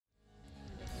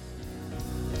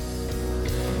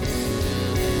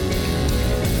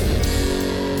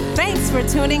for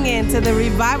tuning in to the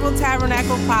Revival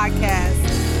Tabernacle podcast.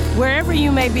 Wherever you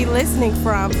may be listening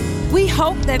from, we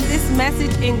hope that this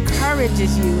message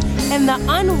encourages you in the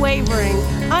unwavering,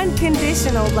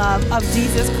 unconditional love of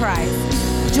Jesus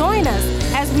Christ. Join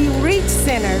us as we reach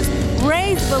sinners,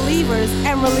 raise believers,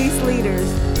 and release leaders.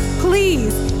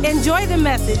 Please enjoy the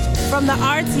message from the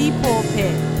RT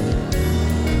pulpit.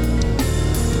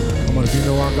 Come on, if you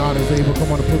know our God is able,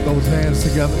 come on and put those hands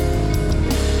together.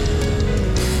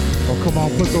 Oh, come on,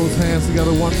 put those hands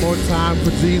together one more time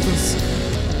for Jesus.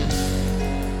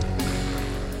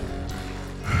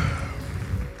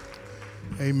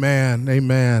 Amen,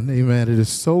 amen, amen. It is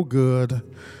so good,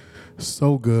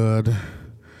 so good,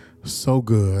 so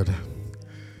good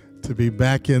to be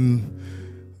back in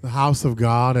the house of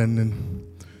God and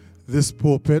in this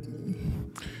pulpit.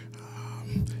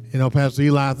 You know, Pastor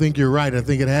Eli, I think you're right. I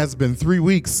think it has been 3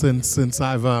 weeks since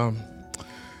I've,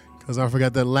 because I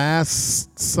forgot that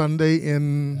last Sunday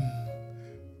in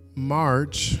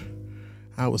March,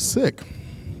 I was sick.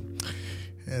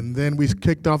 And then we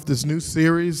kicked off this new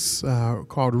series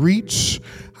called Reach.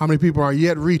 How many people are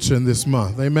yet reaching this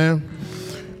month? Amen?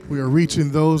 We are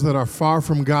reaching those that are far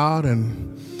from God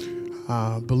and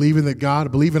believing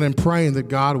and praying that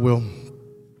God will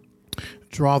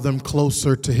draw them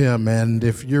closer to Him. And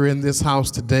if you're in this house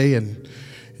today and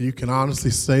you can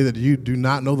honestly say that you do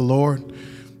not know the Lord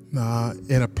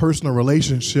in a personal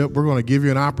relationship, we're going to give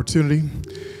you an opportunity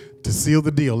to seal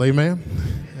the deal. Amen?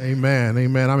 Amen.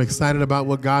 Amen. I'm excited about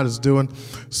what God is doing.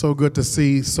 So good to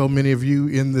see so many of you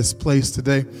in this place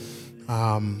today.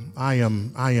 I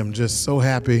am just so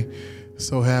happy,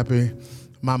 so happy.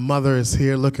 My mother is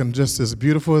here looking just as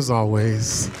beautiful as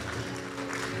always.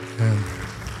 And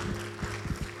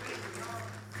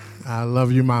I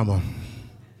love you, Mama.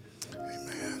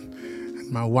 Amen. And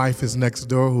my wife is next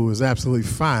door, who is absolutely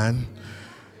fine.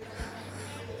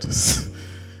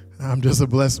 I'm just a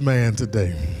blessed man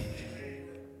today.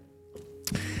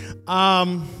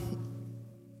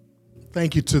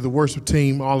 Thank you to the worship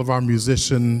team, all of our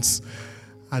musicians.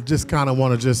 I just kind of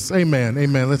want to amen,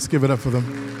 amen. Let's give it up for them.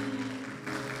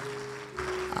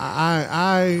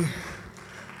 I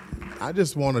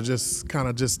just want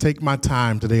to take my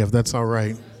time today, if that's all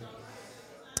right.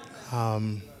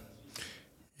 I'm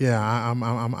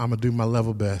gonna do my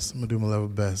level best.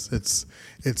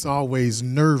 It's always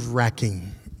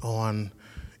nerve-wracking on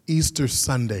Easter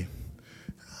Sunday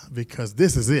because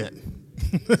this is it.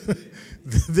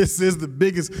 This is the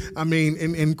biggest. I mean,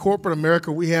 in corporate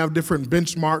America, we have different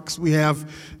benchmarks. We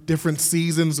have different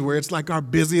seasons where it's like our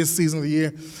busiest season of the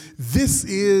year. This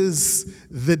is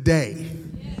the day.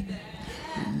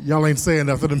 Y'all ain't saying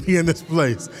nothing to me in this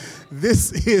place.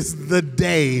 This is the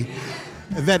day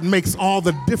that makes all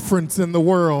the difference in the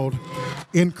world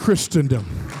in Christendom.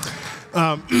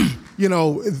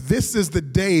 This is the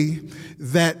day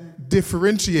that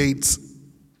differentiates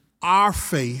our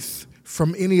faith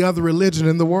from any other religion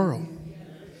in the world.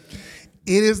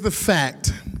 It is the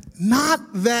fact, not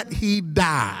that He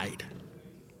died,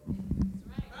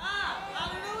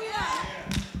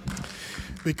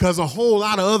 because a whole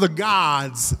lot of other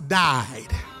gods died,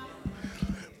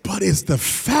 but it's the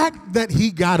fact that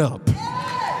He got up.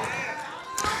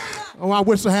 Oh, I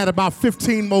wish I had about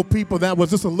 15 more people that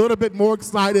was just a little bit more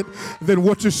excited than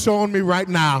what you're showing me right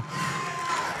now.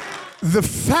 The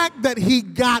fact that He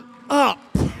got up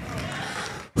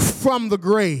from the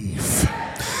grave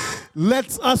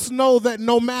lets us know that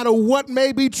no matter what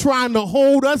may be trying to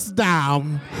hold us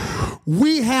down,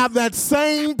 we have that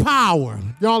same power.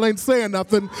 Y'all ain't saying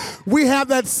nothing. We have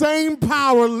that same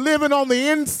power living on the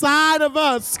inside of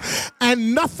us,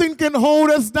 and nothing can hold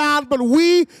us down, but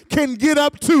we can get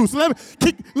up too. So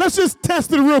let's just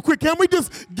test it real quick. Can we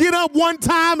just get up one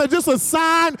time as just a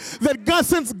sign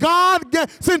that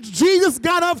since Jesus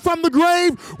got up from the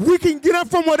grave, we can get up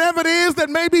from whatever it is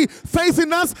that may be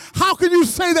facing us? How can you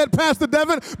say that, Pastor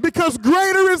Devin? Because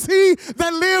greater is He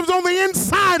that lives on the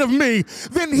inside of me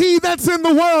than he that's in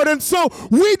the world. And so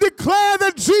we declare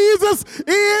that Jesus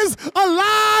is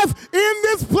alive in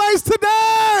this place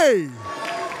today.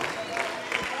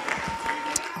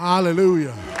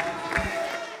 Hallelujah.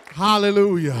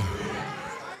 Hallelujah.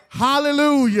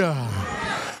 Hallelujah.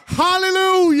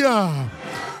 Hallelujah.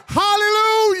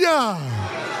 Hallelujah.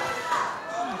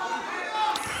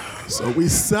 So we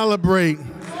celebrate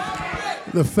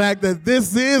the fact that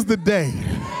this is the day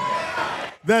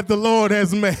that the Lord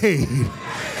has made.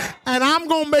 And I'm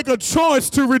going to make a choice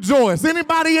to rejoice.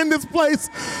 Anybody in this place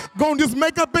going to just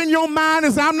make up in your mind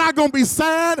and say, I'm not going to be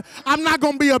sad, I'm not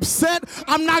going to be upset,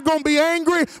 I'm not going to be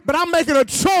angry, but I'm making a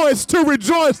choice to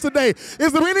rejoice today.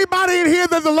 Is there anybody in here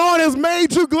that the Lord has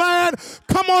made you glad?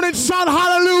 Come on and shout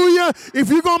hallelujah if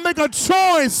you're going to make a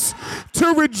choice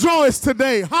to rejoice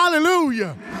today.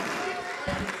 Hallelujah.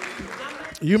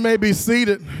 You may be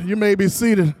seated. You may be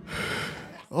seated.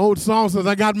 Old song says,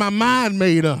 I got my mind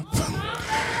made up.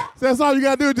 That's all you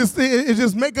got to do is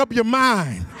just make up your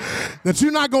mind that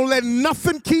you're not going to let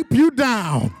nothing keep you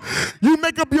down. You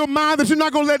make up your mind that you're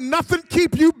not going to let nothing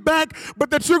keep you back,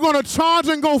 but that you're going to charge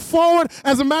and go forward.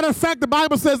 As a matter of fact, the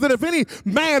Bible says that if any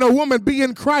man or woman be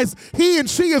in Christ, he and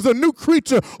she is a new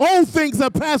creature. Old things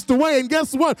have passed away, and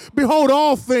guess what? Behold,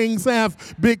 all things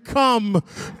have become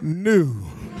new.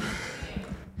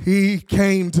 He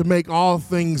came to make all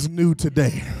things new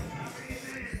today.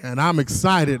 And I'm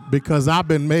excited because I've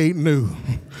been made new.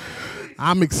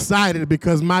 I'm excited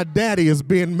because my daddy is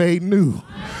being made new.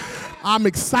 I'm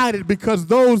excited because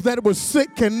those that were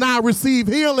sick can now receive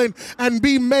healing and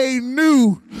be made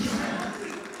new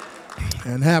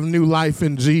and have new life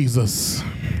in Jesus.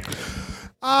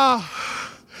 All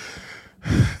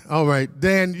right,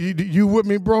 Dan, you with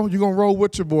me, bro? You gonna roll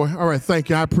with your boy? All right, thank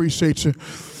you. I appreciate you.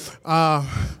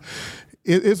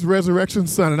 It's Resurrection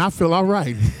Sunday, and I feel all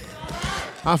right.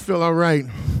 I feel all right.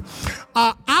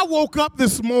 I woke up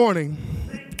this morning,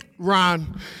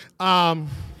 Ron,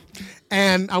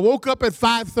 and I woke up at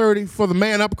 5:30 for the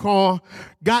man up call,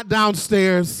 got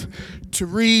downstairs to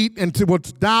read and to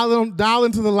dial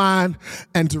into the line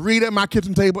and to read at my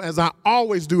kitchen table, as I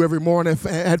always do every morning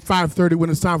at 5:30 when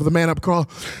it's time for the man up call.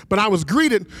 But I was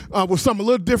greeted with something a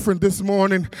little different this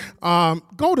morning.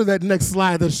 Go to that next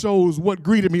slide that shows what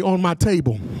greeted me on my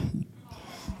table.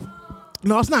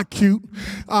 No, it's not cute,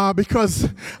 because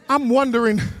I'm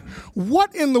wondering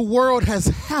what in the world has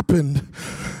happened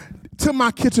to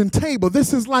my kitchen table.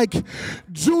 This is like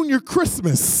junior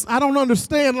Christmas. I don't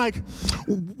understand. Like,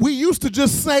 we used to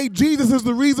just say Jesus is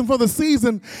the reason for the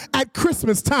season at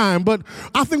Christmas time, but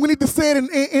I think we need to say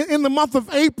it in the month of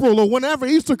April or whenever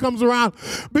Easter comes around,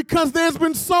 because there's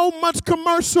been so much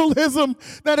commercialism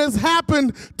that has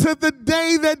happened to the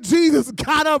day that Jesus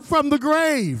got up from the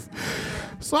grave.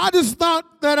 So I just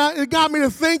thought that it got me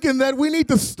to thinking that we need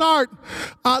to start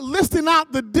listing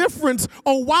out the difference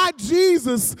or why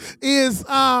Jesus is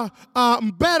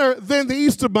better than the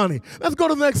Easter Bunny. Let's go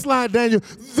to the next slide, Daniel.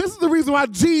 This is the reason why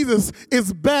Jesus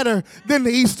is better than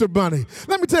the Easter Bunny.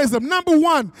 Let me tell you something. Number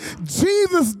one,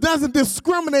 Jesus doesn't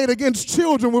discriminate against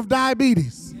children with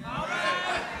diabetes.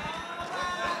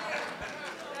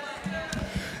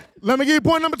 Let me give you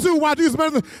point number two, why Jesus is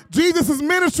better than. Jesus'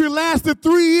 ministry lasted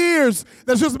 3 years.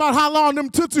 That's just about how long them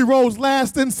Tootsie Rolls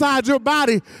last inside your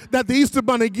body that the Easter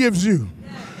Bunny gives you.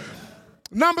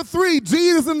 Number three,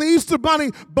 Jesus and the Easter Bunny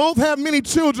both have many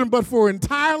children, but for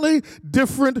entirely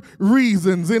different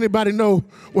reasons. Anybody know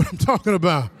what I'm talking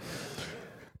about?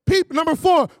 Number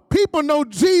four, people know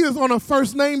Jesus on a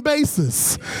first name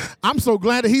basis. I'm so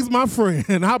glad that he's my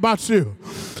friend. How about you?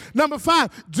 Number five,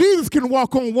 Jesus can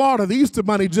walk on water. The Easter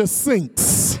Bunny just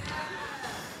sinks.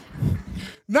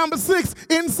 Number six,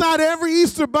 inside every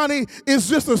Easter Bunny is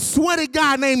just a sweaty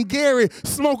guy named Gary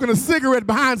smoking a cigarette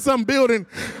behind some building.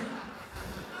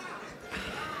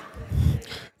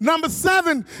 Number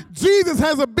seven, Jesus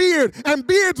has a beard, and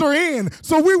beards are in,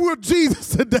 so we're with Jesus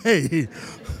today.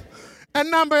 And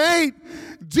number eight,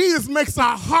 Jesus makes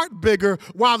our heart bigger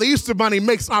while the Easter Bunny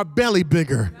makes our belly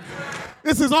bigger.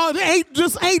 This is all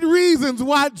just eight reasons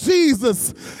why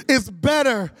Jesus is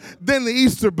better than the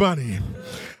Easter Bunny.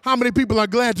 How many people are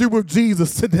glad you're with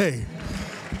Jesus today?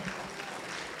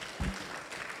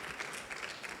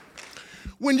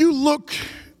 When you look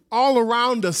all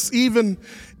around us, even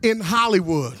in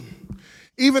Hollywood,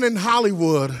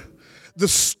 the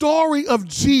story of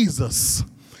Jesus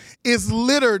is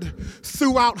littered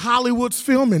throughout Hollywood's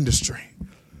film industry.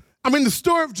 I mean, the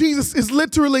story of Jesus is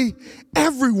literally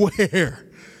everywhere.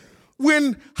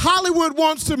 When Hollywood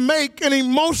wants to make an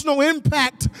emotional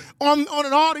impact on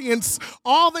an audience,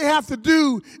 all they have to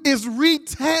do is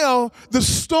retell the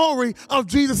story of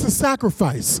Jesus'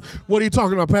 sacrifice. What are you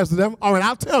talking about, Pastor Devin? All right,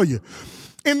 I'll tell you.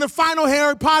 In the final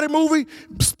Harry Potter movie,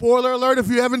 spoiler alert if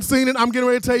you haven't seen it, I'm getting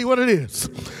ready to tell you what it is.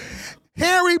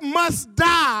 Harry must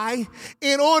die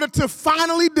in order to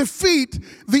finally defeat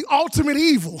the ultimate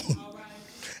evil.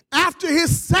 After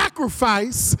his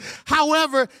sacrifice,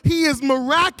 however, he is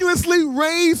miraculously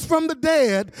raised from the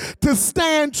dead to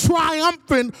stand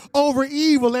triumphant over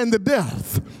evil and the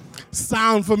death.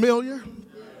 Sound familiar?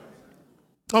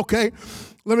 Okay,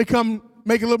 let me come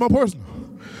make it a little more personal.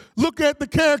 Look at the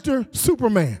character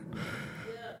Superman.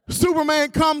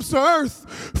 Superman comes to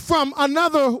earth from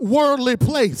another worldly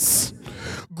place,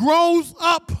 grows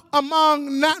up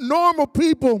among not normal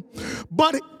people,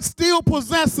 but still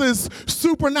possesses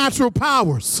supernatural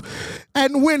powers.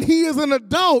 And when he is an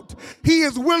adult, he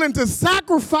is willing to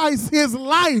sacrifice his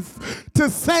life to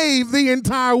save the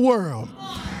entire world.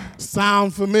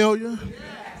 Sound familiar?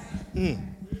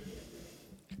 In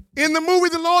the movie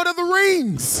The Lord of the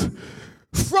Rings,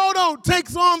 Frodo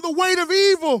takes on the weight of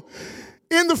evil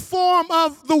in the form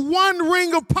of the one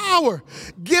ring of power,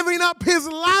 giving up his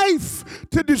life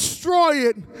to destroy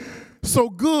it so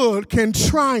good can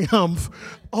triumph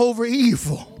over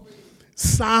evil.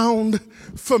 Sound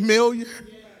familiar?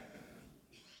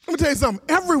 Let me tell you something.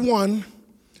 Everyone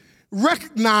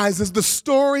recognizes the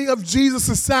story of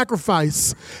Jesus'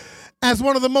 sacrifice as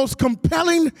one of the most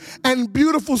compelling and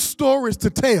beautiful stories to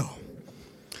tell.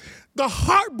 The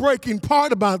heartbreaking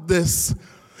part about this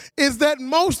is that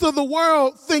most of the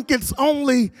world think it's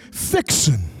only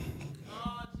fiction,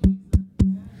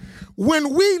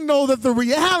 when we know that the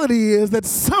reality is that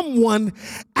someone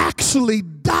actually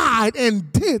died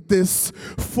and did this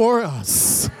for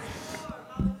us.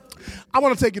 I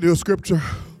want to take you to a scripture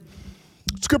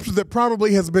that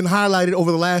probably has been highlighted over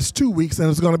the last 2 weeks and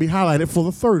is going to be highlighted for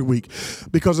the third week,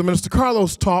 because when Minister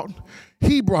Carlos taught,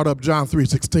 he brought up John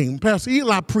 3:16. Pastor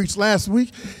Eli preached last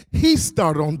week. He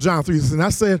started on John 3:16. I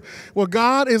said, well,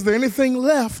 God, is there anything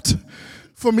left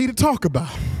for me to talk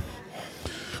about?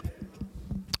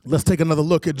 Let's take another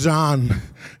look at John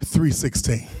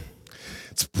 3:16.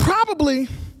 It's probably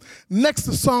next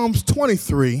to Psalms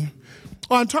 23,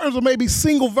 or in terms of maybe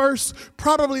single verse,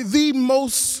 probably the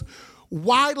most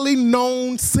widely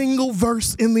known single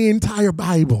verse in the entire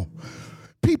Bible.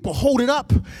 People hold it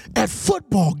up at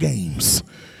football games.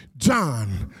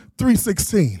 John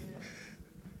 3:16.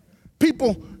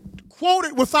 People quote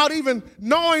it without even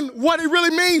knowing what it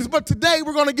really means, but today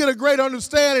we're going to get a great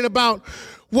understanding about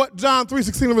what John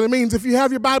 3:16 really means. If you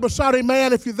have your Bible, shout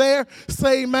amen. If you're there,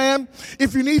 say amen.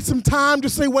 If you need some time,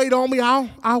 just say wait on me.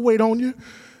 I'll wait on you.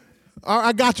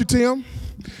 I got you, Tim.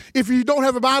 If you don't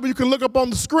have a Bible, you can look up on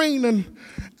the screen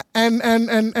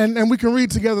and we can read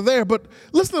together there. But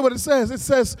listen to what it says. It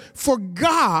says, for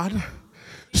God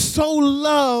so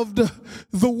loved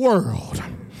the world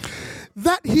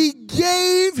that he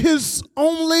gave his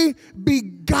only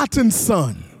begotten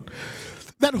son,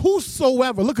 that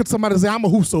whosoever, look at somebody and say, I'm a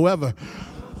whosoever,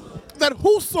 that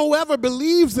whosoever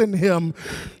believes in him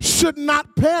should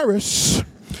not perish,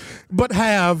 but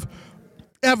have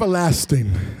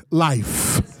everlasting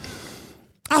life.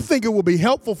 I think it will be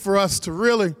helpful for us to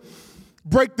really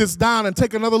break this down and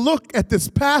take another look at this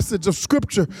passage of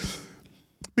Scripture,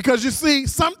 because you see,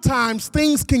 sometimes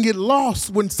things can get lost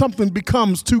when something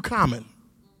becomes too common.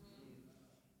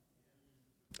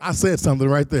 I said something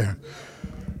right there.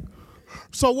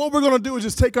 So what we're going to do is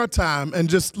just take our time and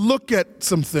just look at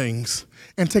some things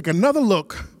and take another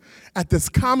look at this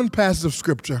common passage of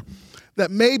Scripture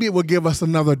that maybe it will give us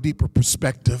another deeper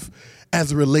perspective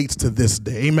as it relates to this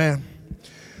day. Amen.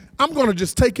 I'm going to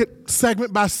just take it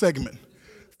segment by segment.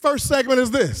 First segment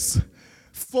is this: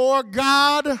 for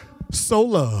God so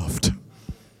loved.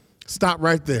 Stop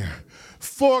right there.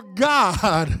 For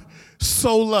God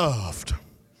so loved.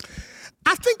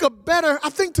 I think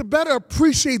to better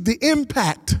appreciate the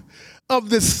impact of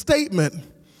this statement,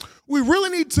 we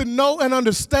really need to know and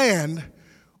understand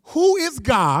who is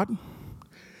God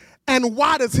and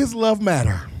why does his love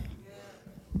matter.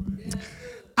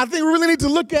 I think we really need to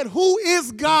look at who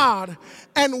is God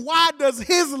and why does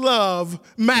his love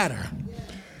matter.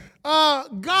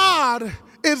 God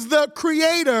is the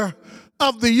creator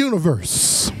of the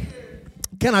universe.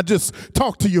 Can I just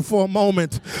talk to you for a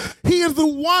moment? He is the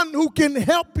one who can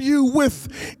help you with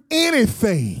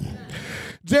anything.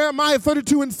 Jeremiah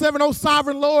 32:7, O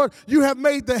sovereign Lord, you have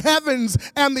made the heavens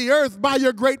and the earth by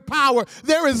your great power.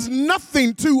 There is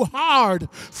nothing too hard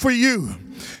for you.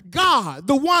 God,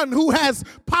 the one who has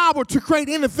power to create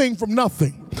anything from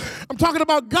nothing. I'm talking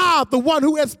about God, the one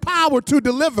who has power to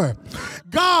deliver.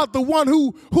 God, the one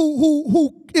who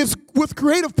is with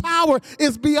creative power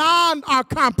is beyond our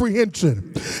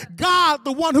comprehension. God,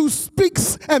 the one who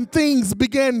speaks and things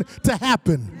begin to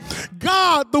happen.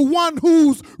 God, the one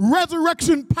whose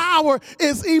resurrection power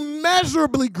is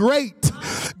immeasurably great.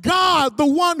 God, the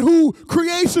one who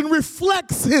creation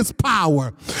reflects his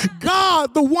power.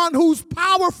 God, the one whose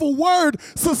powerful word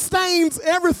sustains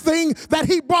everything that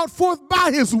he brought forth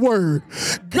by his word.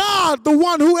 God, the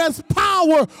one who has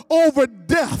power over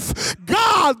death.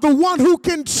 God, the one who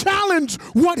can challenge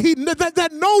that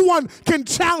no one can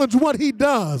challenge what he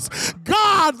does.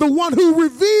 God, the one who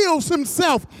reveals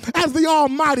himself as the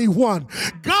Almighty One.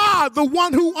 God, the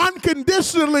one who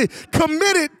unconditionally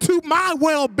committed to my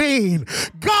well-being.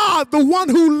 God, the one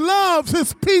who loves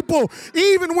his people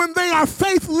even when they are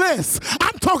faithless.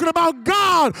 I'm talking about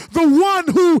God, the one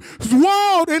who's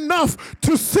world enough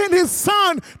to send his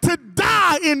son to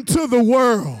die into the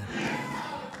world.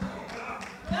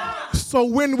 So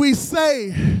when we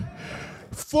say,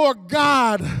 for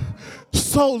God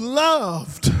so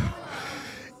loved,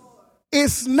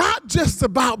 it's not just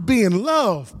about being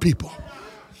loved, people.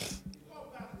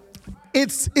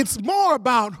 It's more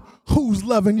about who's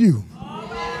loving you.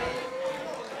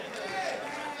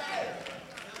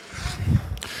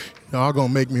 Y'all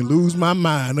gonna make me lose my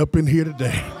mind up in here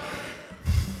today.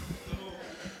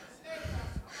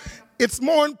 It's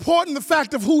more important the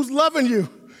fact of who's loving you.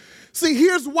 See,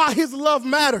 here's why his love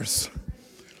matters.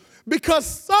 Because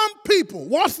some people,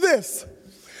 watch this,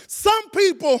 some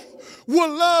people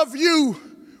will love you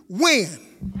when.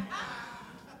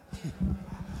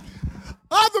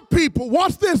 Other people,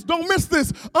 watch this, don't miss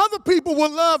this, other people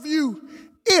will love you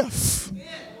if.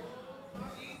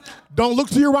 Don't look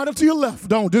to your right or to your left.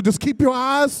 Don't. Just keep your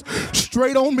eyes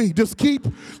straight on me. Just keep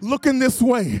looking this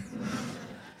way.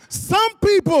 Some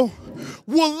people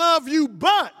will love you,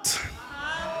 but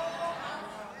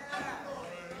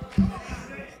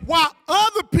while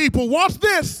other people, watch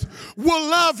this, will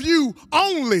love you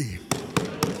only.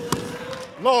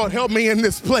 Lord, help me in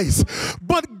this place.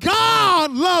 But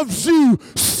God loves you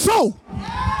so.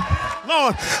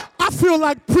 Lord, I feel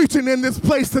like preaching in this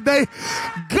place today.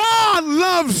 God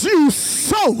loves you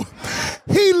so.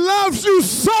 He loves you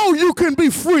so you can be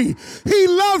free. He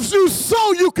loves you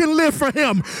so you can live for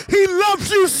him. He loves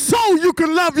you so you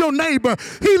can love your neighbor.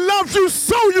 He loves you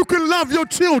so you can love your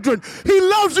children. He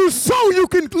loves you so you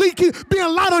can be a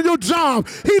light on your job.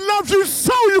 He loves you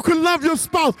so you can love your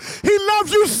spouse. He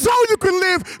loves you so you can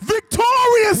live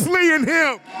victoriously in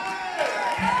him.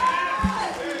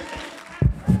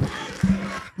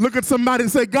 Look at somebody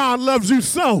and say, God loves you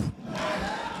so.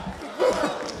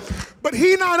 But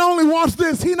he not only, watch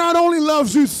this, he not only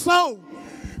loves you so.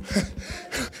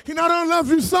 He not only loves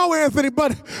you so, Anthony,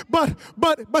 but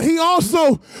he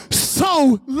also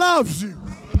so loves you.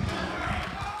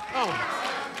 Oh,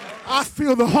 I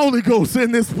feel the Holy Ghost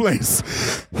in this place.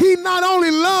 He not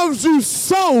only loves you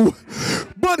so,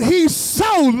 but he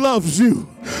so loves you.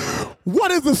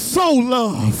 What is a soul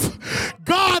love?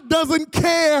 God doesn't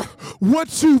care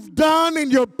what you've done in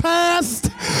your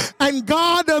past, and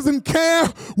God doesn't care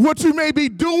what you may be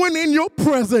doing in your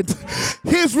present.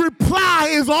 His reply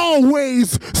is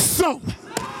always so.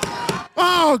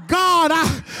 Oh, God,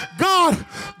 I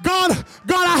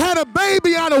had a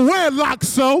baby out of wedlock,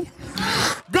 so.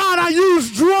 God, I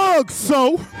used drugs,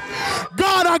 so.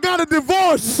 God, I got a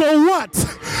divorce, so what?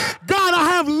 God, I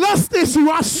have lust issue,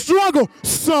 I struggle,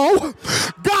 so.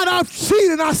 God, I've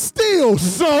cheated, I steal,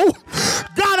 so.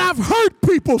 God, I've hurt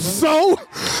people, so.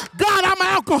 God, I'm an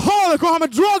alcoholic or I'm a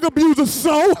drug abuser,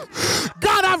 so.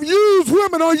 God, I've used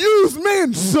women or used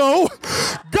men, so.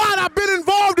 God, I've been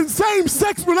involved in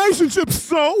same-sex relationships,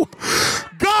 so.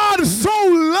 God so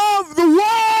loved the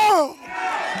world.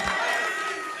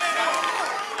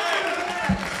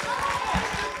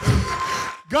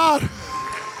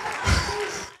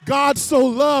 God so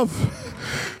loved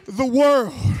the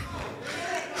world.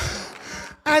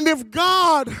 And if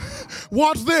God,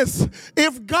 watch this,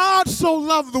 if God so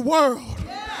loved the world,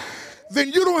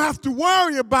 then you don't have to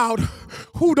worry about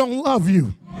who don't love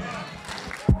you.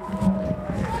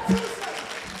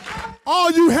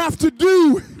 All you have to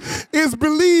do is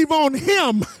believe on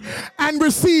him and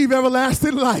receive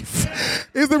everlasting life.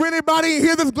 Is there anybody in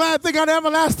here that's glad they got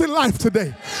everlasting life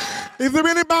today? Is there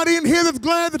anybody in here that's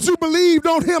glad that you believed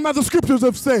on him as the scriptures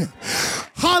have said?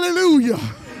 Hallelujah.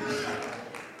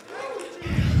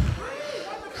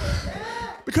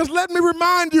 Because let me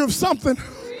remind you of something.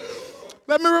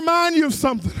 Let me remind you of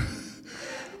something.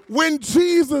 When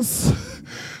Jesus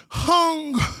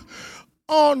hung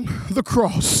on the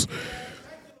cross,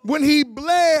 when he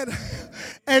bled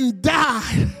and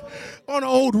died on an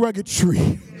old rugged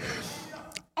tree,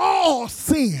 all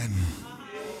sin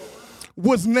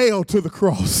was nailed to the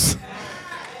cross.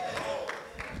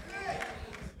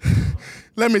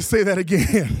 Let me say that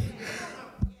again.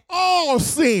 All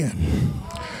sin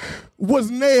was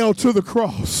nailed to the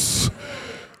cross.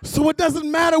 So it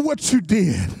doesn't matter what you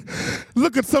did.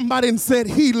 Look at somebody and said,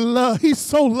 he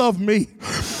so loved me,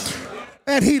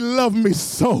 and he loved me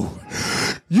so.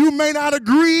 You may not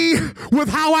agree with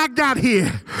how I got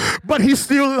here, but he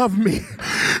still loved me.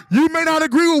 You may not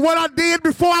agree with what I did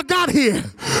before I got here,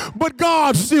 but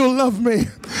God still loved me.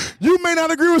 You may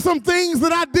not agree with some things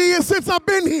that I did since I've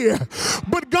been here,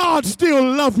 but God still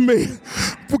loved me.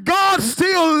 For God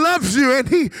still loves you, and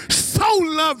he so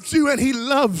loves you, and he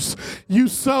loves you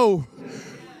so.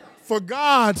 For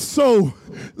God so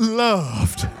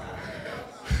loved.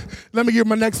 Let me give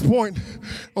my next point.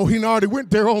 Oh, he already went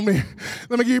there on me.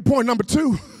 Let me give you point number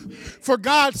 2. For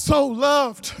God so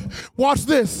loved, watch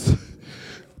this,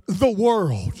 the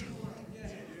world.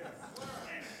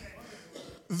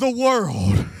 The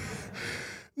world.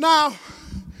 Now,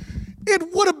 it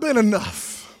would have been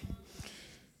enough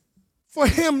for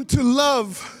him to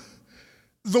love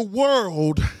the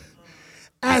world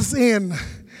as in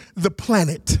the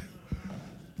planet.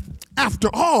 After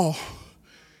all,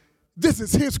 this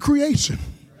is his creation.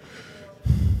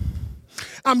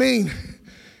 I mean,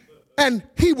 and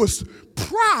he was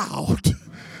proud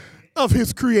of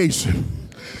his creation.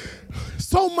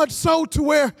 So much so to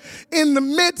where in the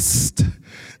midst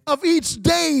of each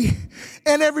day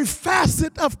and every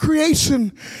facet of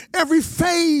creation, every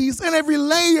phase and every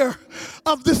layer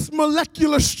of this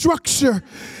molecular structure,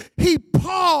 he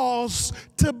paused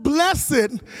to bless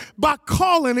it by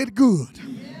calling it good.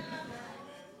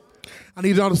 I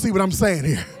need y'all to see what I'm saying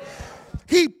here.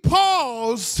 He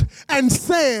paused and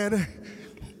said,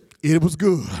 it was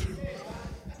good.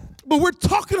 But we're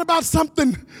talking about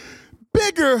something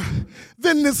bigger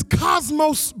than this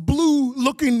cosmos blue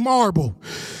looking marble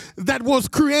that was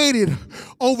created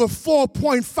over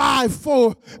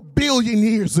 4.54 billion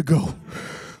years ago.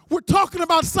 We're talking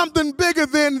about something bigger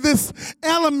than this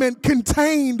element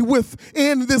contained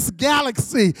within this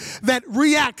galaxy that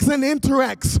reacts and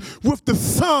interacts with the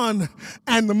sun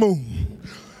and the moon.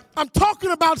 I'm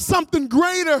talking about something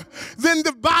greater than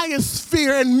the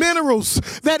biosphere and minerals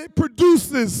that it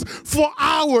produces for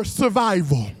our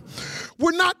survival.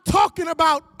 We're not talking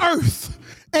about Earth,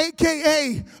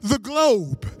 AKA the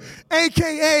globe,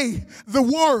 AKA the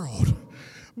world,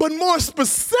 but more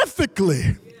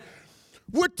specifically,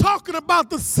 we're talking about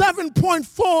the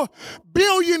 7.4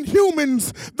 billion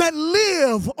humans that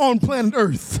live on planet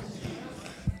Earth.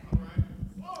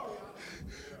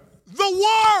 The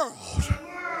world.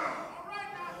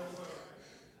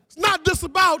 It's not just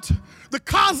about the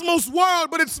cosmos world,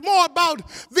 but it's more about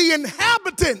the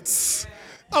inhabitants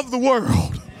of the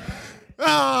world.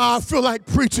 I feel like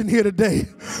preaching here today.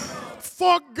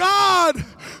 For God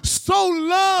so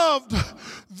loved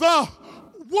the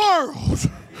world.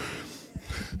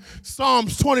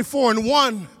 Psalms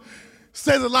 24:1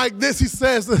 says it like this. He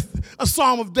says, a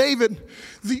Psalm of David,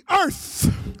 the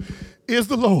earth is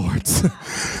the Lord's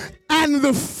and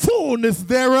the fullness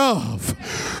thereof.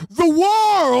 The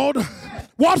world,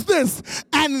 watch this,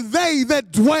 and they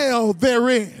that dwell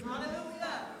therein.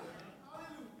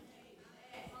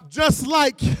 Just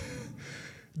like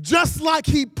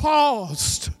he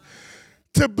paused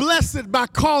to bless it by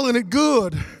calling it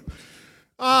good,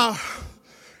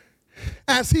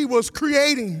 as he was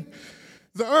creating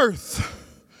the earth,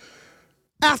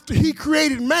 after he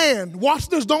created man, watch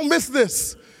this, don't miss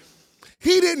this.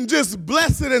 He didn't just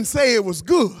bless it and say it was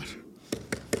good,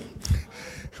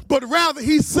 but rather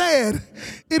he said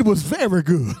it was very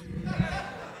good.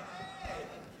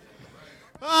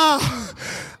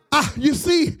 You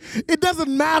see, it doesn't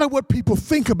matter what people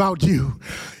think about you.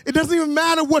 It doesn't even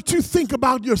matter what you think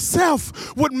about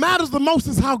yourself. What matters the most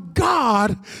is how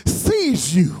God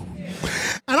sees you.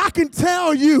 And I can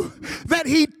tell you that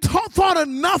he thought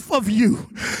enough of you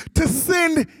to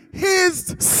send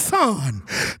his son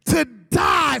to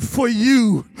die for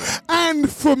you and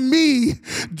for me,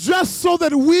 just so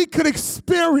that we could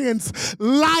experience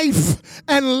life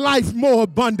and life more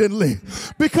abundantly.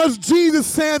 Because Jesus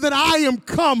said that I am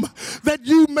come that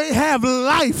you may have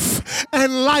life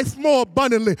and life more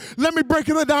abundantly. Let me break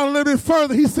it down a little bit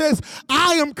further. He says,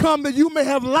 I am come that you may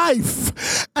have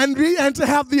life and to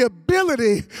have the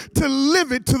ability to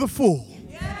live it to the full.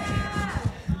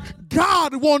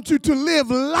 God wants you to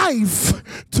live life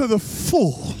to the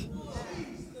full.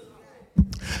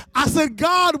 I said,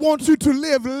 God wants you to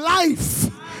live life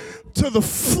to the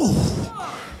full.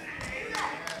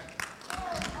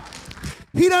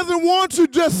 He doesn't want you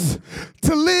just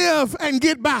to live and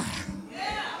get by.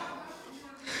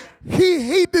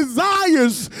 He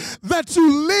desires that you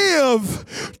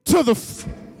live to the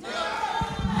full.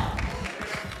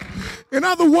 In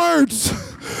other words,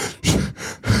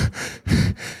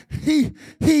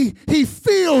 he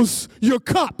fills your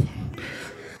cup.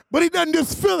 But he doesn't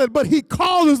just fill it, but he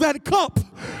causes that cup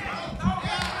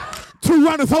to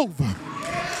runneth over.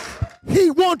 He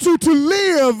wants you to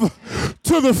live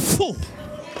to the full.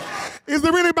 Is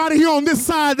there anybody here on this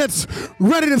side that's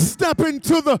ready to step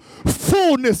into the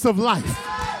fullness of life?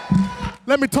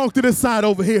 Let me talk to this side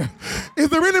over here. Is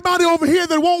there anybody over here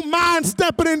that won't mind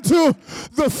stepping into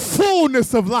the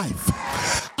fullness of life?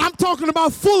 I'm talking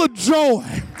about full of joy,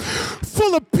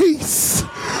 full of peace,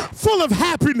 full of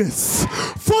happiness,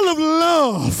 full of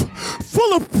love,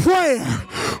 full of prayer,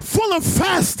 full of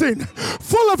fasting,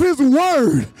 full of his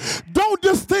word. Don't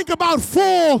just think about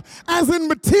full as in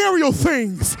material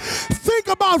things. Think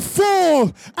about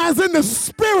full as in the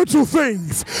spiritual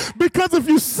things. Because if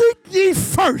you seek ye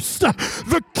first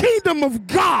the kingdom of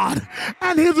God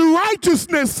and his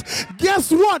righteousness,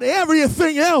 guess what?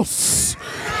 Everything else.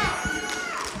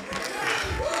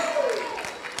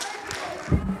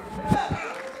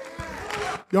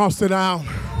 Y'all sit down.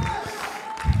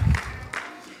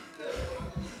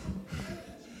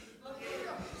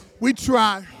 We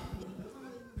try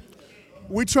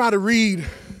to read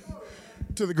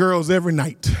to the girls every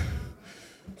night.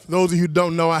 For those of you who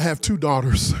don't know, I have 2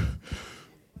 daughters.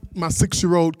 My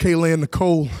 6-year-old Kayla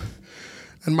Nicole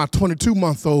and my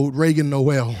 22-month-old Reagan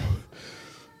Noel.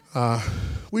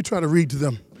 We try to read to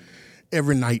them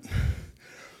every night.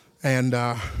 And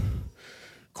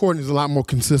Courtney's a lot more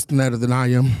consistent at it than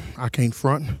I am. I can't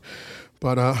front.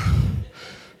 But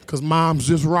because moms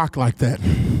just rock like that.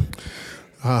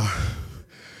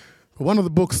 One of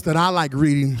the books that I like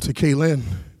reading to Kaylin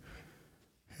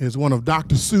is one of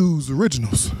Dr. Seuss's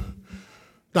originals.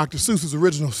 Dr. Seuss's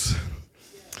originals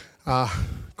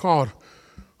called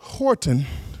Horton,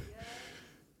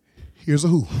 Here's a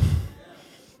Who.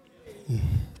 Let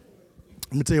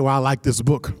me tell you why I like this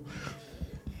book.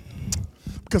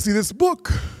 Because see, this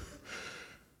book,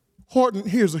 Horton,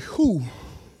 Here's a Who,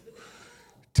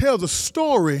 tells a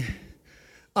story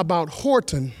about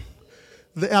Horton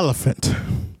the elephant,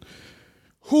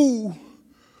 who,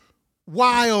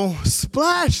 while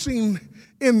splashing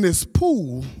in this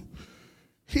pool,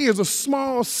 hears a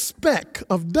small speck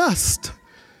of dust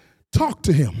talk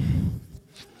to him.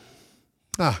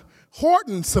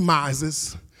 Horton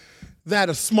surmises that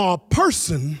a small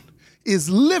person is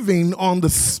living on the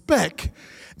speck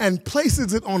and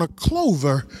places it on a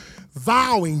clover,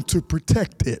 vowing to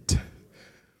protect it.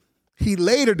 He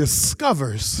later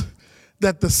discovers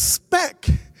that the speck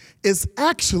is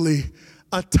actually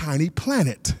a tiny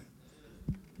planet.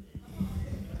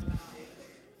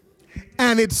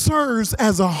 And it serves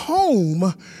as a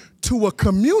home to a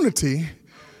community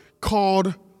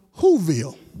called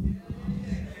Whoville,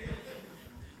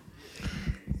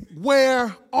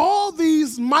 where all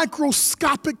these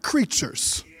microscopic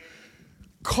creatures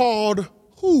called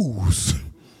Whos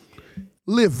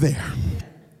live there.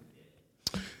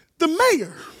 The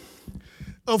mayor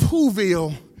of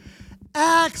Whoville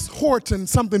asks Horton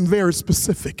something very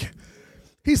specific.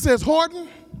 He says, Horton,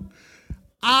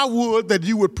 I would that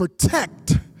you would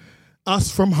protect us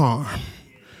from harm.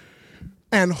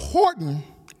 And Horton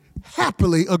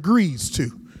happily agrees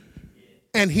to.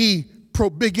 And he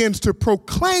begins to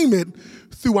proclaim it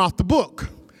throughout the book.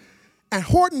 And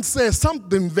Horton says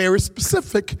something very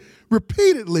specific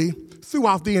repeatedly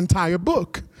throughout the entire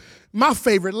book. My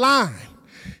favorite line,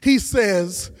 he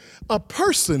says, a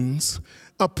person,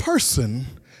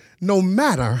 no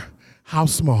matter how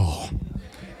small.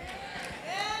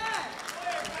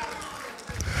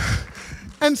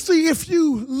 And see, if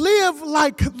you live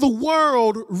like the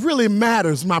world really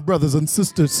matters, my brothers and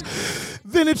sisters,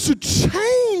 then it should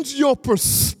change your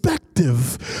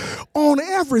perspective on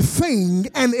everything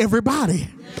and everybody.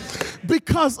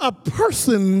 Because a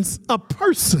person's a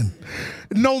person,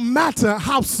 no matter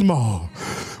how small.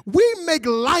 We make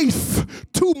life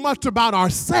too much about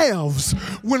ourselves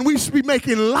when we should be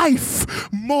making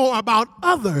life more about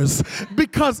others.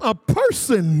 Because a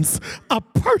person's a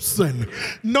person,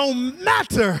 no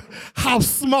matter how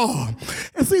small.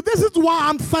 And see, this is why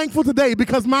I'm thankful today,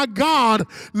 because my God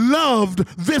loved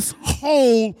this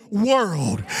whole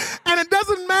world. And it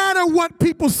doesn't matter what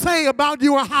people say about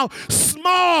you or how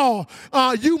small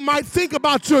you might think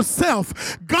about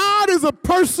yourself. God is a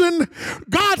person.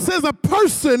 God says a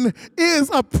person is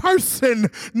a person,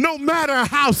 no matter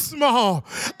how small.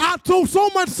 I told so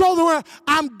much so that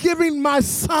I'm giving my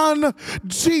son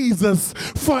Jesus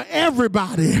for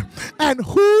everybody. And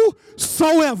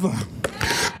whosoever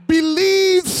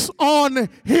believes on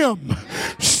him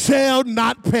shall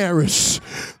not perish.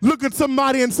 Look at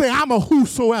somebody and say, I'm a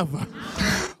whosoever.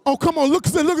 Oh, come on, look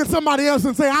at somebody else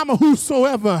and say, I'm a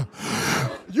whosoever.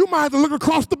 You might have to look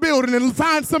across the building and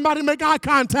find somebody, make eye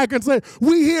contact and say,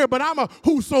 we here, but I'm a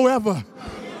whosoever.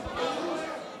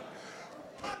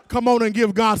 Come on and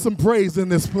give God some praise in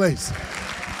this place.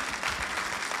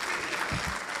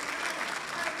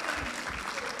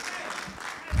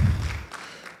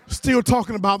 still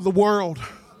talking about the world.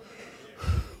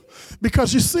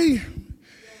 Because you see,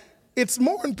 it's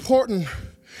more important,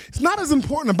 it's not as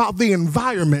important about the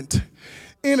environment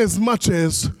in as much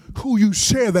as who you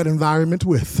share that environment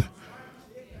with.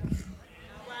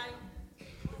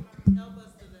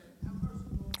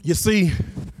 You see,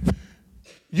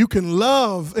 you can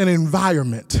love an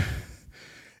environment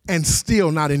and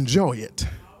still not enjoy it.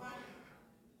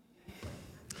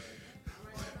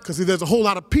 Because see, there's a whole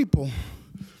lot of people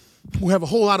who have a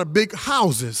whole lot of big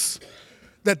houses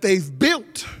that they've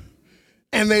built,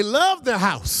 and they love their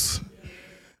house,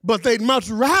 but they'd much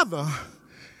rather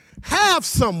have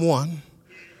someone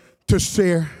to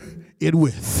share it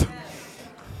with.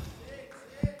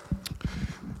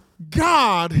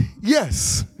 God,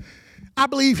 yes, I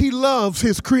believe he loves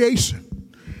his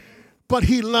creation, but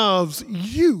he loves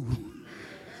you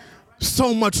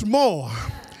so much more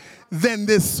than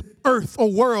this earth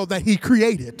or world that he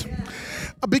created.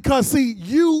 Because, see,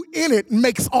 you in it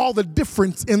makes all the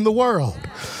difference in the world.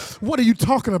 What are you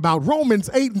talking about? Romans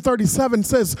 8:37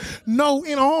 says, no,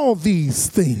 in all these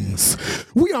things,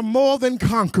 we are more than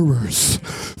conquerors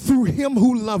through him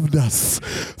who loved us.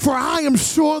 For I am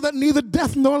sure that neither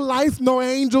death nor life, nor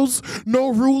angels,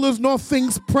 nor rulers, nor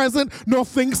things present, nor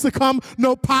things to come,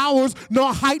 nor powers,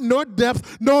 nor height, nor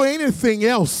depth, nor anything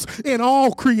else in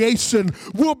all creation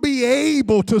will be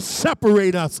able to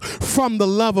separate us from the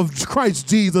love of Christ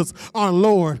Jesus our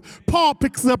Lord. Paul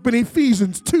picks up in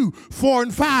Ephesians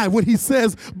 2:4-5 when he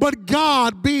says, but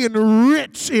God being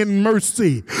rich in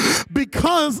mercy,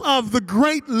 because of the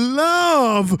great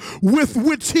love with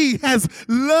which he has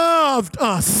loved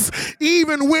us,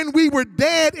 even when we were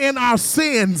dead in our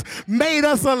sins, made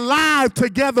us alive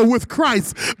together with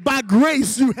Christ. By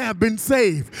grace you have been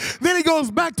saved. Then he goes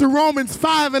back to Romans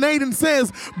 5:8 and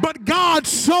says, but God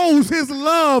shows his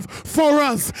love for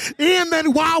us in that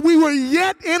while we were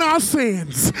yet in our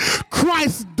sins,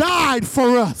 Christ died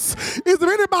for us. Is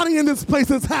there anybody in this place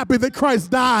that's happy that Christ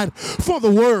died for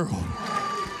the world?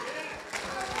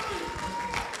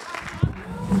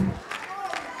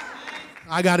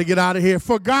 I got to get out of here.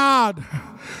 For God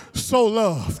so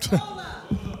loved.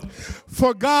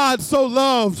 For God so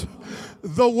loved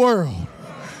the world.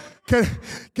 Can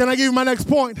I give you my next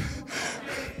point?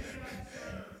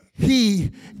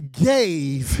 He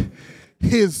gave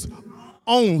his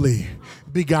only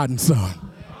begotten son.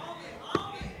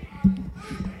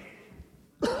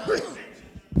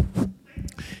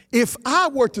 If I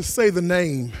were to say the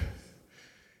name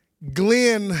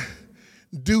Glenn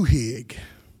Duhigg,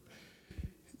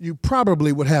 you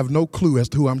probably would have no clue as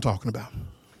to who I'm talking about.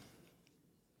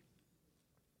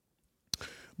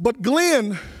 But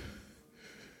Glenn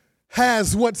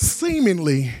has what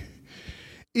seemingly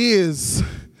is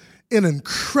an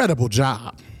incredible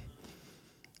job.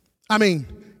 I mean,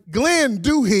 Glenn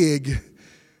Duhigg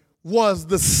was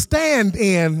the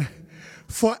stand-in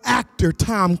for actor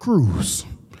Tom Cruise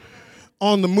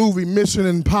on the movie Mission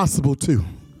Impossible 2.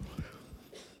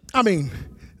 I mean,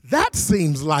 that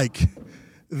seems like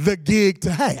the gig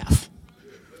to have.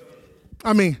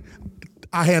 I mean,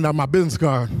 I hand out my business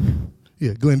card.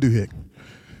 Yeah, Glenn Duhigg.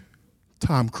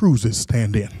 Tom Cruise's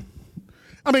stand-in.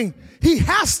 I mean, he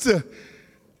has to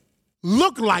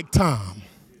look like Tom,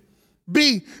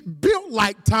 be built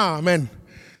like Tom. And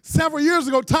several years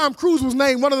ago, Tom Cruise was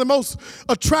named one of the most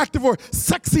attractive or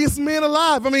sexiest men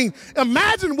alive. I mean,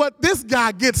 imagine what this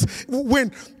guy gets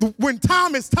when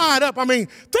Tom is tied up. I mean,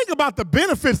 think about the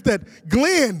benefits that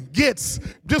Glenn gets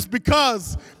just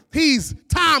because he's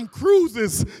Tom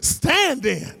Cruise's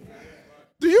stand-in.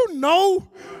 Do you know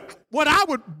what I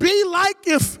would be like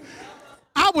if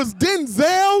I was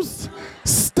Denzel's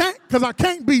stand? Because I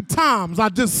can't be Tom's.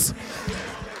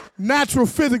 Natural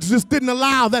physics just didn't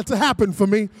allow that to happen for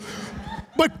me.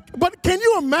 But can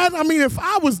you imagine? I mean, if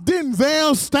I was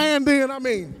Denzel's stand-in, I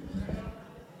mean.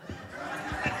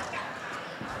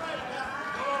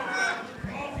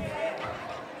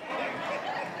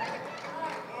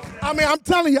 I'm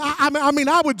telling you,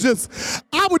 I would just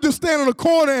stand in the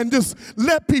corner and just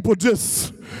let people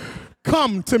just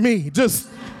come to me. Just.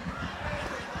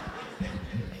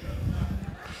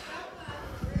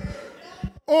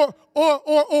 Or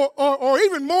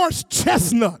even more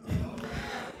chestnut.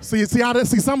 See how that?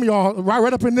 See some of y'all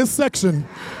right up in this section.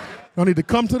 Y'all need to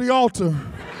come to the altar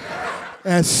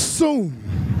as soon.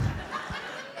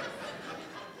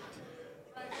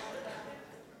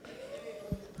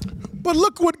 But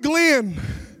look what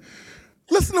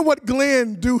listen to what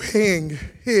Glenn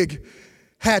Duhigg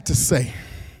had to say.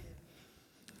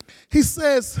 He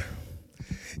says,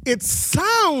 it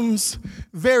sounds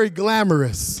very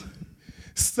glamorous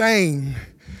saying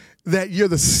that you're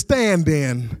the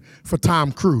stand-in for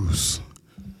Tom Cruise.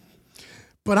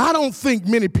 But I don't think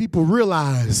many people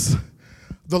realize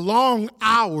the long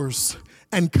hours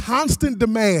and constant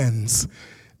demands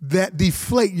that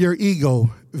deflate your ego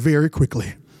very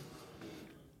quickly.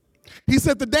 He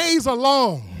said the days are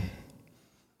long,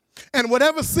 and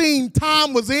whatever scene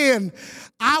Tom was in,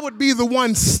 I would be the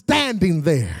one standing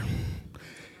there,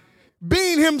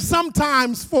 being him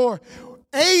sometimes for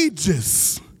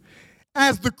ages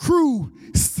as the crew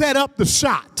set up the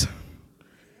shot,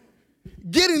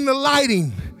 getting the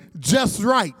lighting just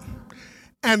right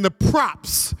and the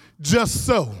props just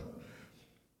so.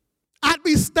 I'd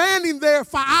be standing there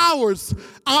for hours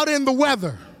out in the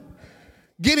weather,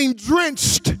 getting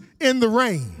drenched in the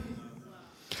rain,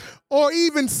 or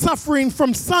even suffering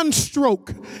from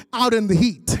sunstroke out in the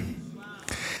heat.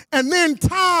 And then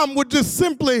Tom would just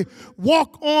simply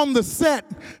walk on the set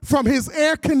from his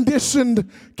air-conditioned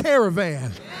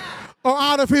caravan or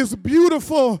out of his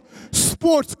beautiful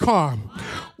sports car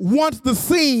once the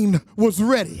scene was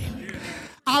ready.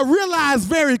 I realized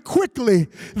very quickly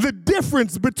the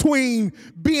difference between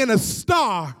being a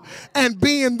star and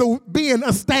being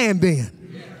a stand-in.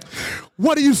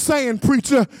 What are you saying,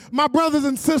 preacher? My brothers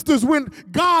and sisters, when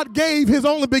God gave his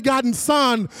only begotten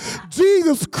son,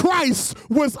 Jesus Christ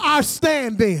was our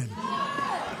stand-in.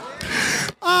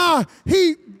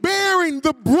 He bearing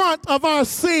the brunt of our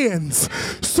sins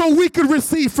so we could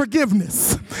receive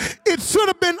forgiveness. It should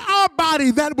have been our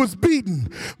body that was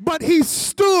beaten, but he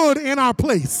stood in our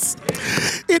place.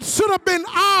 It should have been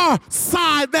our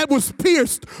side that was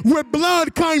pierced where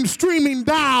blood came streaming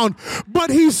down,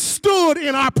 but he stood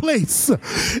in our place.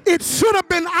 It should have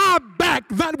been our back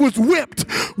that was whipped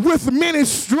with many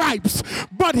stripes,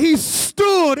 but he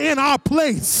stood in our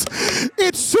place.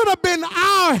 It should have been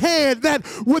our head that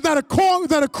a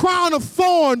crown of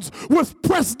thorns was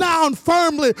pressed down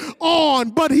firmly on,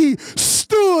 but he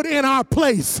stood in our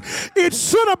place. It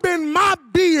should have been my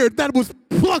beard that was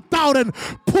plucked out and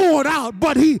poured out,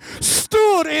 but he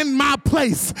stood in my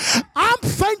place. I'm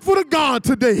thankful to God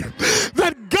today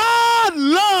that God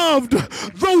loved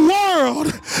the world,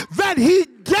 that he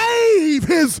gave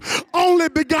his only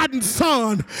begotten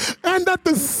son, and that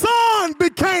the son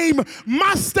became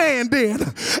my stand-in.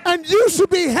 And you should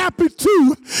be happy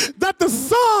too that the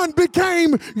son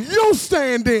became your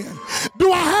stand-in.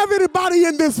 Do I have anybody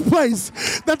in this place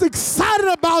that's excited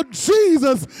about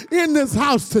Jesus in this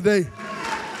house today?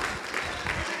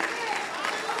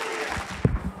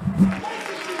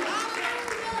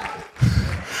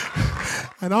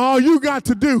 And all you got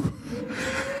to do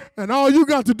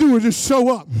is just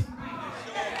show up.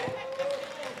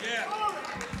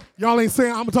 Y'all ain't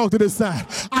saying, I'm going to talk to this side.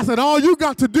 I said, all you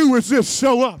got to do is just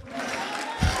show up.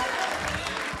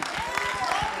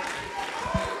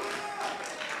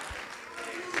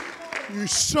 You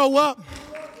show up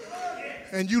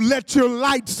and you let your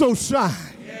light so shine.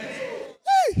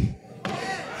 Hey.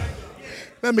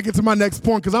 Let me get to my next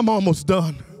point because I'm almost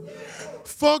done.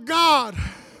 For God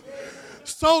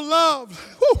so loved,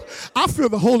 I feel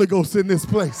the Holy Ghost in this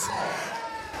place.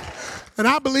 And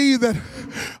I believe that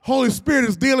Holy Spirit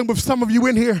is dealing with some of you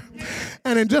in here.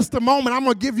 And in just a moment, I'm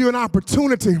going to give you an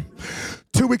opportunity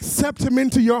to accept him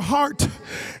into your heart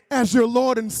as your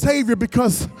Lord and Savior,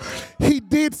 because he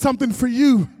did something for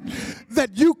you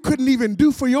that you couldn't even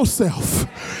do for yourself.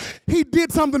 He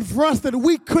did something for us that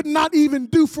we could not even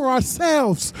do for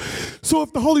ourselves. So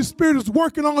if the Holy Spirit is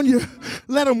working on you,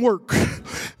 let him work.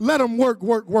 Let him work.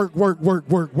 Let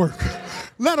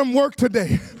him work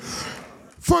today.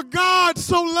 For God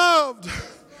so loved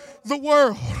the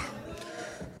world,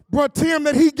 brought Tim,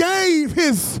 that he gave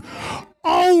his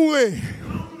only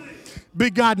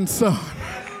begotten son.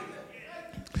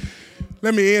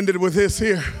 Let me end it with this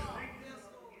here.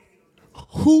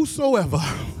 Whosoever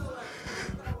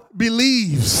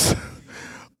believes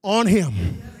on him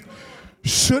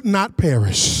should not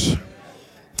perish.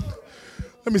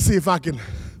 Let me see if I can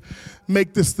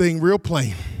make this thing real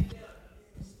plain.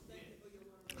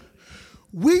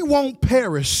 We won't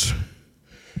perish,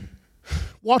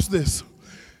 watch this,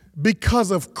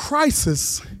 because of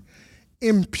Christ's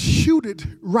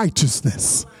imputed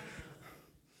righteousness.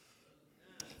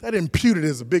 That imputed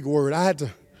is a big word. I had to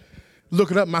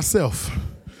look it up myself.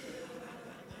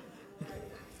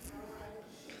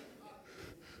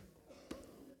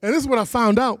 And this is what I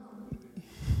found out.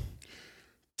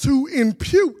 To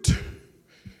impute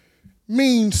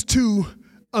means to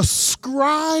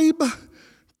ascribe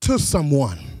to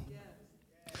someone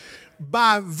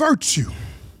by virtue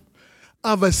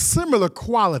of a similar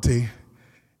quality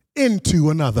into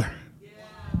another.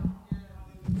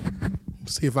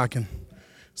 See if I can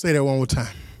say that one more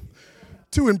time.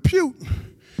 To impute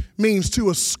means to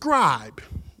ascribe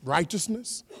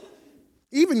righteousness,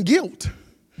 even guilt,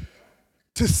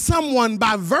 to someone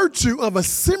by virtue of a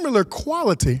similar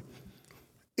quality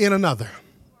in another.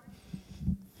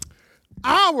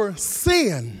 Our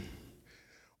sin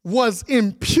was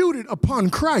imputed upon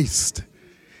Christ,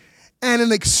 and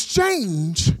in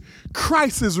exchange,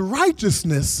 Christ's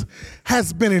righteousness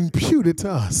has been imputed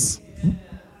to us.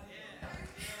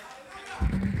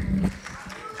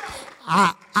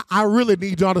 I really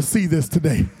need y'all to see this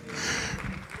today.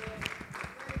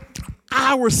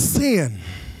 Our sin,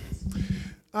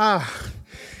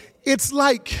 it's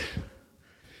like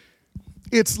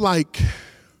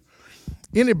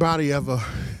anybody ever,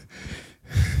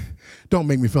 don't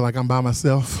make me feel like I'm by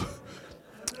myself.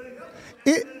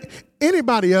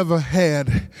 Anybody ever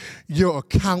had your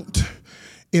account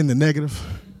in the negative?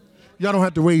 Y'all don't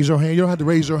have to raise your hand. You don't have to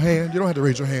raise your hand. You don't have to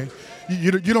raise your hand.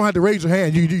 You don't have to raise your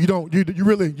hand.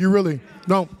 You really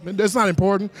don't. That's not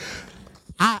important.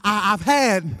 I've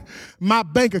had my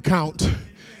bank account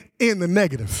in the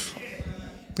negative.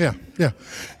 Yeah.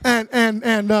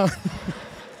 And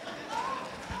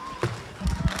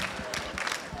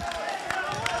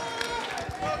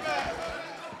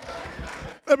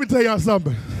let me tell y'all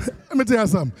something.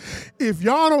 If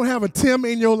y'all don't have a Tim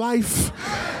in your life,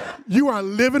 you are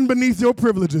living beneath your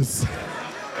privileges.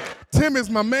 Tim is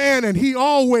my man, and he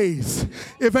always,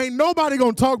 if ain't nobody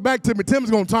gonna talk back to me,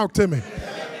 Tim's gonna talk to me.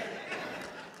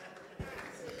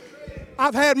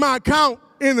 I've had my account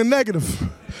in the negative,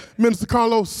 Minister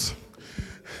Carlos.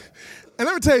 And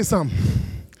let me tell you something.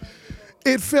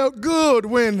 It felt good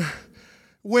when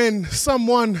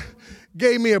someone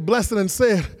gave me a blessing and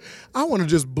said, I want to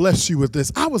just bless you with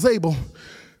this. I was able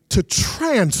to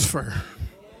transfer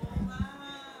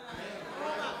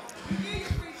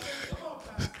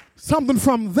something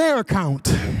from their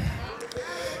account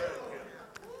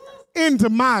into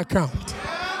my account,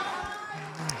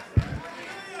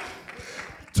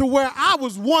 to where I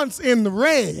was once in the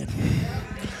red,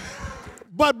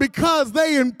 but because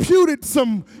they imputed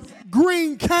some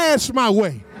green cash my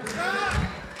way,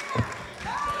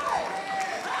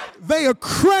 they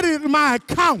accredited my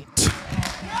account.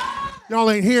 Y'all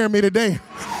ain't hearing me today.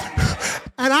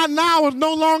 And I now was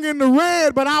no longer in the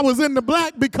red, but I was in the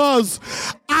black because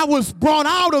I was brought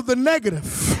out of the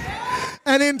negative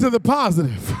and into the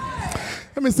positive.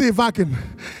 Let me see if I can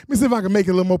make it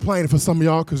a little more plain for some of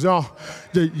y'all, because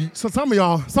some of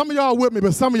y'all with me,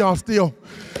 but some of y'all still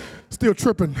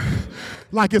tripping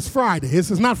like it's Friday. It's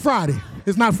not Friday.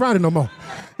 It's not Friday no more.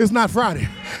 It's not Friday.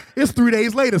 It's 3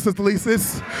 days later, Sister Lisa.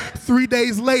 It's 3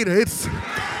 days later. It's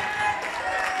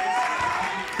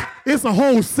a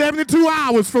whole 72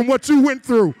 hours from what you went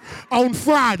through on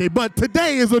Friday, but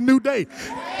today is a new day.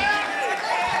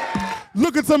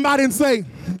 Look at somebody and say,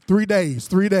 3 days,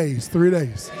 3 days, 3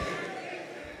 days.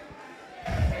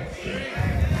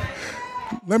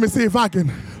 Let me see if I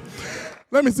can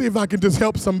just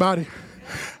help somebody.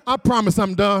 I promise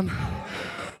I'm done.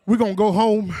 We're going to go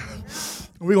home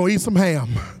and we're going to eat some ham.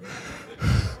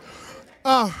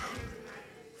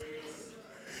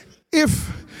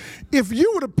 If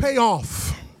you were to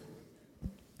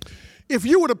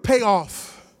pay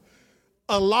off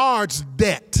a large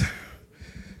debt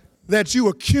that you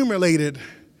accumulated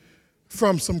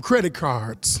from some credit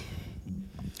cards,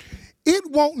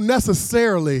 it won't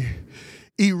necessarily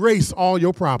erase all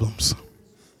your problems.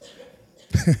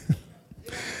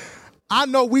 I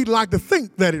know we'd like to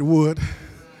think that it would,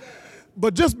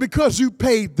 but just because you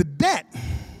paid the debt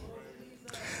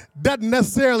doesn't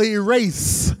necessarily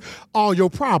erase all your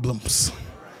problems.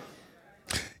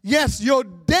 Yes, your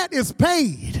debt is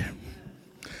paid,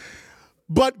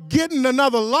 but getting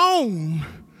another loan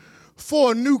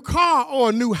for a new car or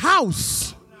a new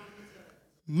house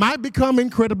might become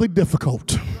incredibly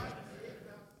difficult.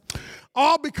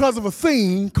 All because of a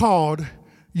thing called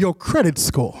your credit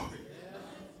score.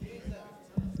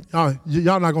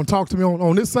 Y'all not going to talk to me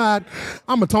on this side?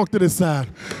 I'm going to talk to this side.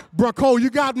 Bruh Cole, you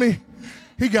got me?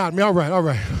 He got me. All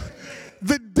right.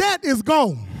 The debt is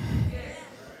gone.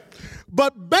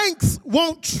 But banks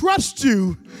won't trust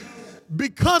you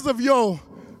because of your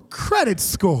credit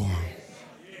score.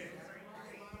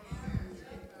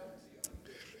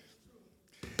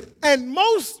 And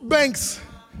most banks,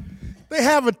 they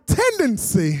have a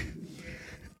tendency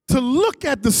to look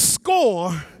at the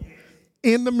score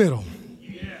in the middle.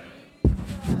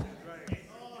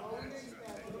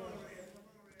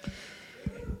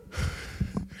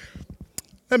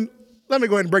 And let me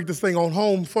go ahead and break this thing on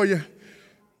home for you.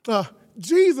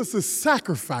 Jesus'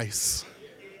 sacrifice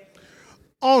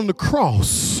on the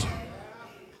cross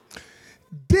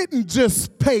didn't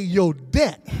just pay your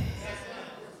debt.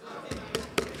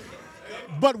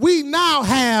 but we now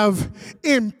have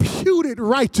imputed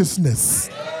righteousness.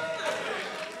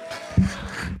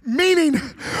 Meaning,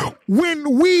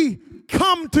 when we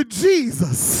come to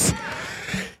Jesus,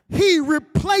 he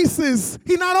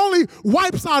not only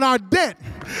wipes out our debt,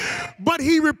 but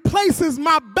he replaces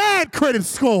my bad credit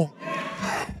score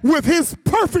with his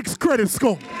perfect credit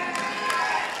score.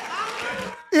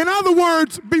 In other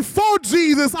words, before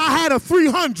Jesus, I had a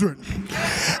 300.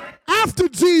 After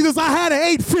Jesus, I had an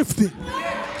 850.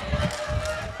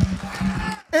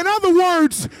 In other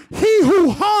words, he who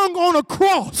hung on a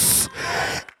cross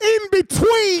in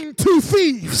between two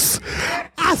thieves.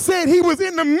 I said he was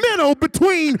in the middle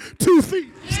between two thieves.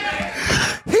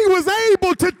 He was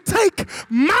able to take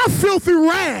my filthy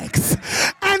rags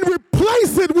and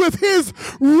replace it with his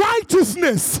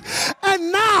righteousness.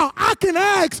 And now I can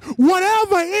ask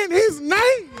whatever in his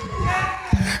name,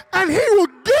 and he will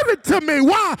give it to me.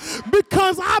 Why?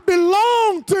 Because I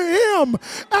belong to him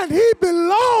and he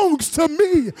belongs to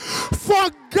me. For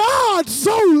God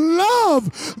so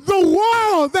loved the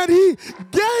world that he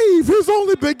gave his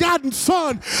only begotten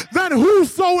Son, that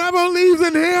whosoever believes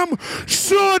in him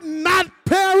should not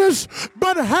perish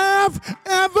but have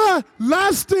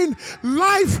everlasting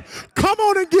life. Come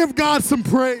on and give God some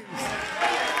praise.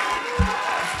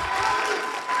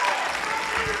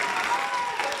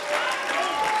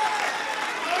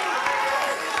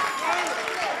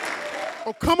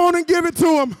 Oh, come on and give it to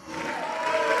him.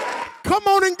 Come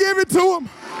on and give it to him.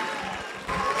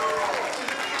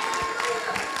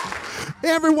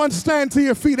 Everyone stand to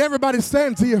your feet. Everybody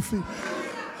stand to your feet.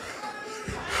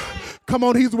 Come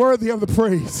on, he's worthy of the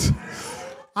praise.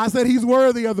 I said he's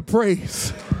worthy of the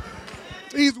praise.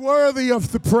 He's worthy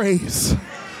of the praise.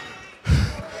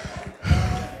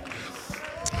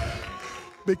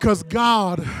 Because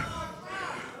God,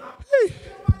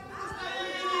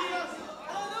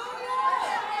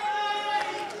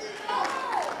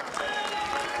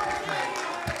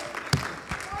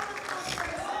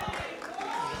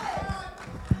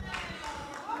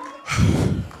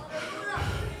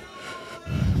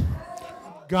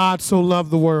 God so loved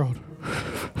the world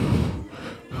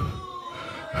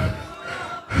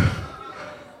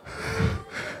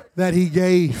that he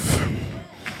gave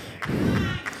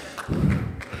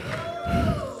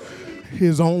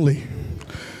his only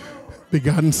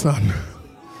begotten Son,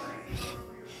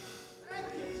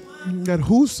 that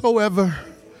whosoever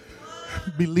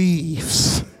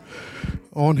believes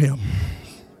on him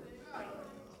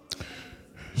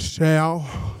shall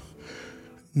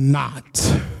not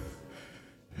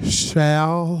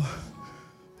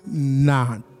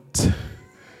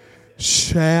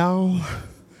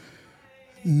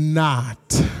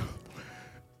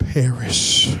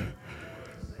perish,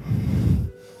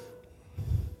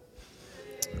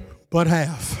 but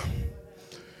have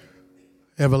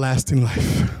everlasting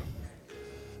life.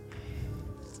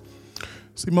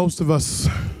 See, most of us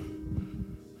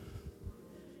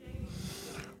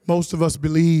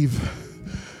believe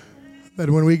that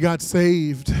when we got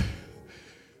saved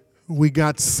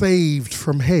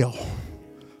from hell.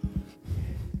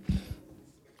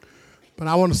 But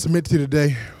I want to submit to you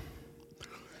today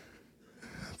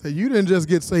that you didn't just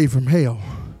get saved from hell.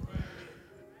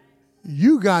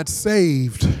 You got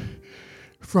saved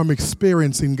from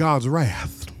experiencing God's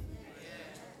wrath.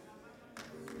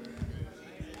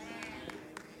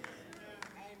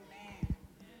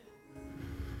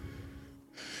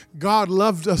 God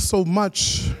loved us so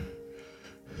much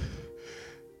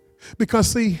because,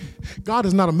 see, God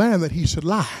is not a man that he should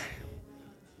lie,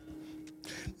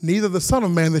 neither the Son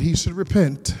of Man that he should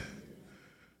repent.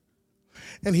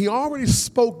 And he already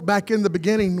spoke back in the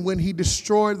beginning when he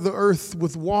destroyed the earth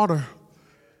with water.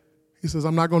 He says,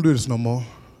 I'm not going to do this no more.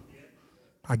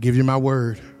 I give you my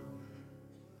word.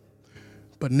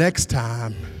 But next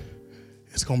time,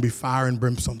 it's going to be fire and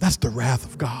brimstone. That's the wrath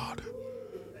of God.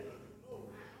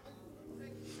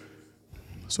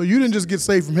 So you didn't just get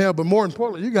saved from hell, but more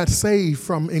importantly, you got saved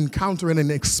from encountering and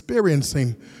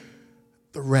experiencing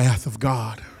the wrath of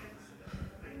God.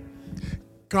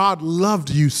 God loved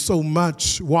you so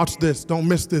much. Watch this. Don't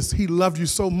miss this. He loved you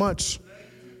so much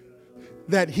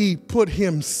that he put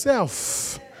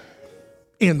himself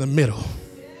in the middle.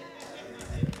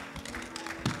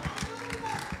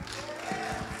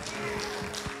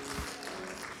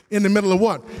 In the middle of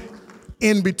what?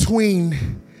 In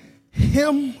between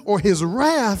him or his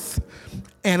wrath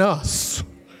and us.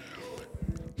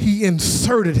 He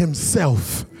inserted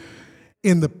himself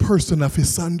in the person of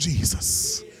his Son,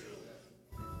 Jesus.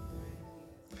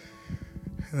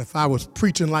 And if I was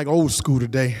preaching like old school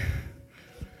today,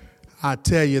 I'd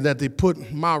tell you that they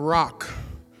put my rock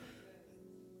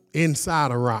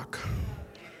inside a rock.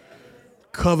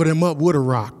 covered him up with a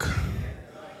rock.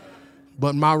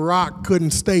 But my rock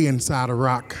couldn't stay inside a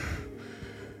rock.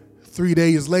 3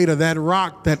 days later, that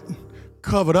rock that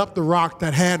covered up the rock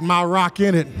that had my rock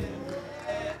in it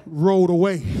rolled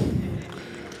away.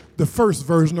 The first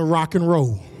version of rock and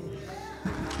roll.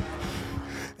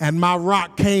 And my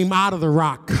rock came out of the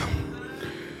rock.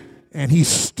 And he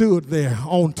stood there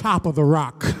on top of the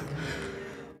rock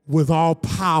with all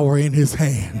power in his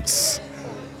hands.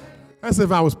 That's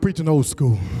if I was preaching old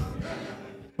school.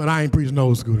 But I ain't preaching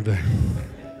old school today.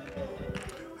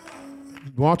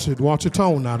 Watch your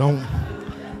tone now. Don't.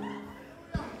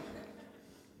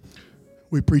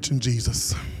 We're preaching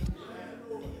Jesus.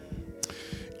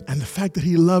 And the fact that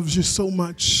he loves you so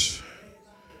much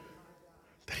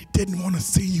that he didn't want to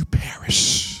see you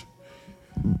perish.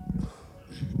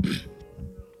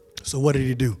 So what did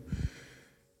he do?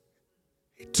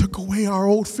 He took away our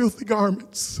old filthy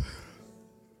garments.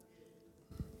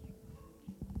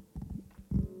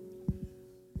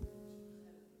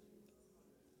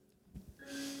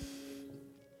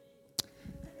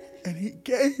 And he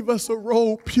gave us a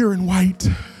robe pure and white.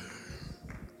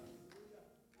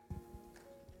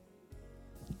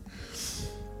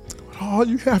 But all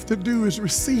you have to do is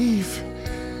receive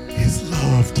his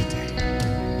love today.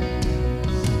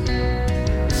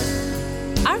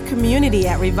 Our community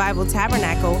at Revival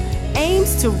Tabernacle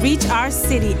aims to reach our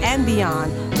city and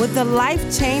beyond with the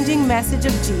life-changing message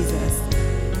of Jesus.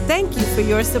 Thank you for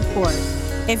your support.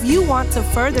 If you want to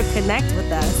further connect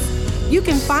with us, you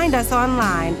can find us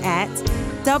online at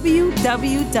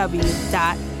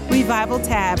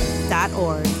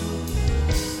www.revivaltab.org.